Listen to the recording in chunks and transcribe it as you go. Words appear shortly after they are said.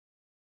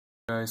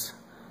Guys,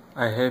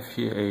 I have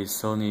here a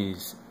Sony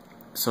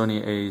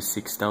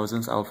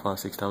a6000 Alpha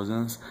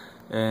 6000,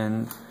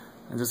 and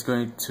I'm just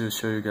going to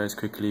show you guys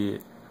quickly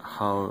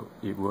how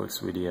it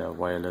works with the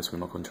wireless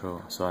remote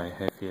control. So I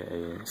have here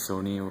a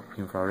Sony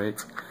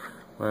infrared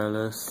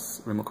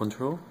wireless remote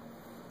control,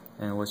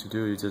 and what you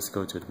do, you just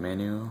go to the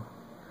menu.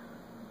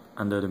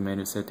 Under the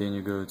menu setting,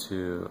 you go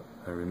to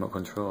a remote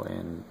control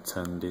and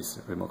turn this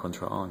remote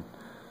control on.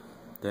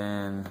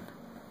 Then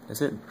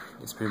that's it.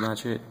 It's pretty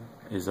much it.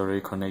 It's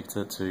already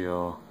connected to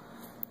your,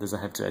 doesn't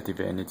have to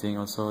activate anything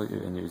also,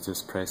 and you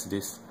just press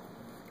this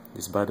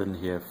button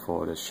here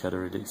for the shutter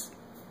release.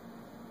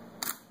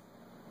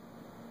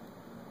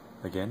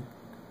 Again,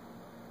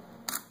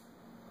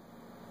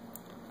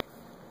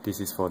 this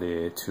is for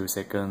the 2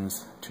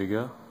 seconds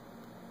trigger.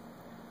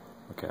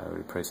 Okay, I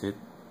will press it.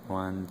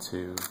 1,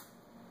 2.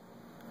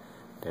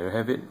 There you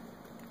have it.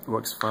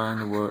 Works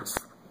fine, works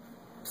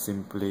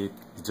simply,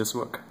 it just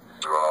works.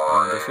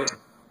 And that's it.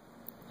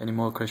 Any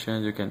more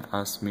questions you can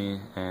ask me,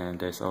 and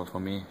that's all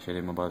for me.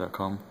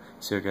 ShadyMobile.com.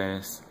 See you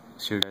guys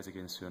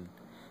again soon.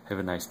 Have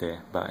a nice day.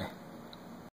 Bye.